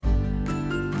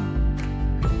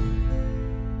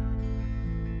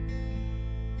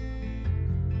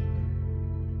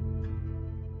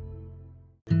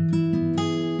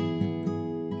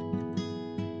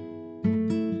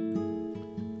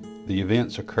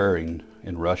events occurring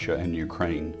in Russia and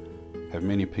Ukraine have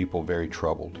many people very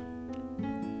troubled.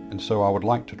 And so I would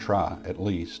like to try, at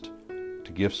least,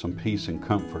 to give some peace and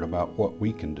comfort about what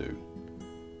we can do.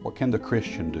 What can the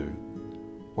Christian do?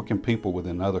 What can people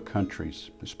within other countries,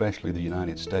 especially the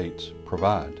United States,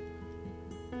 provide?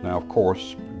 Now, of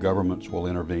course, governments will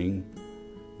intervene.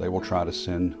 They will try to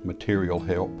send material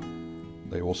help.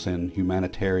 They will send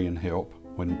humanitarian help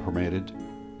when permitted.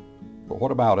 But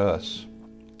what about us?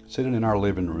 Sitting in our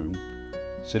living room,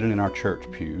 sitting in our church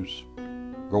pews,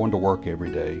 going to work every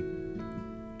day,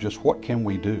 just what can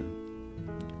we do?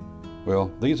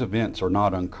 Well, these events are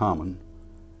not uncommon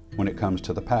when it comes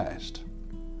to the past.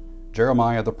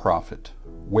 Jeremiah the prophet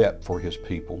wept for his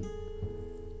people.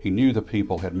 He knew the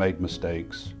people had made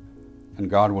mistakes, and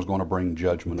God was going to bring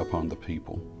judgment upon the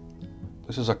people.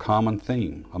 This is a common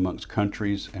theme amongst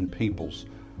countries and peoples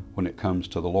when it comes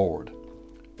to the Lord.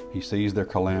 He sees their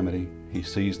calamity, he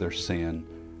sees their sin,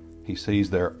 he sees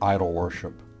their idol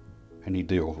worship, and he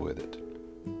deals with it,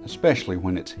 especially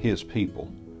when it's his people.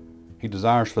 He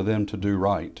desires for them to do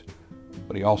right,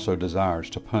 but he also desires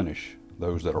to punish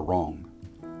those that are wrong.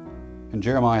 In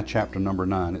Jeremiah chapter number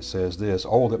 9, it says this,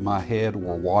 "Oh, that my head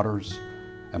were waters,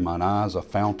 and mine eyes a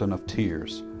fountain of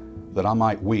tears, that I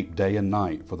might weep day and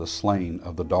night for the slain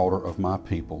of the daughter of my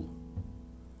people."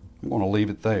 I'm going to leave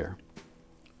it there.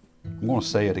 I'm going to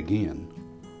say it again.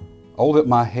 "Oh, that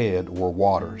my head were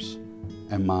waters,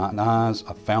 and mine eyes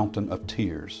a fountain of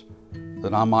tears,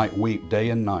 that I might weep day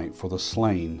and night for the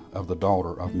slain of the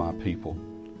daughter of my people."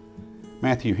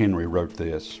 Matthew Henry wrote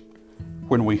this,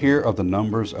 "When we hear of the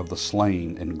numbers of the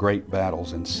slain in great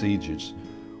battles and sieges,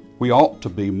 we ought to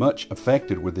be much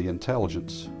affected with the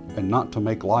intelligence, and not to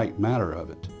make light matter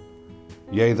of it.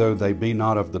 Yea, though they be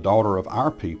not of the daughter of our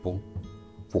people,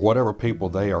 for whatever people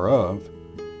they are of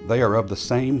the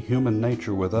same human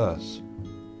nature with us,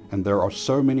 and there are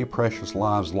so many precious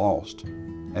lives lost,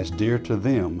 as dear to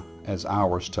them as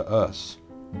ours to us,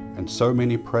 and so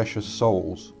many precious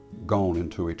souls gone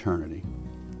into eternity."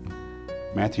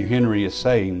 Matthew Henry is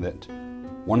saying that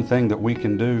one thing that we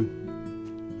can do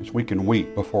is we can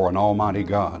weep before an almighty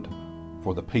God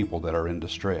for the people that are in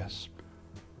distress.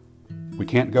 We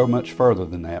can't go much further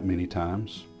than that many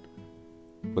times,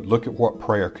 but look at what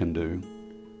prayer can do,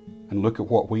 and look at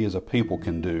what we as a people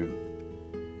can do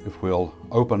if we'll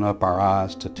open up our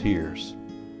eyes to tears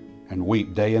and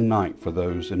weep day and night for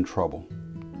those in trouble.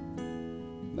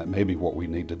 That may be what we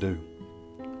need to do.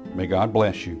 May God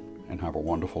bless you, and have a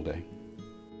wonderful day.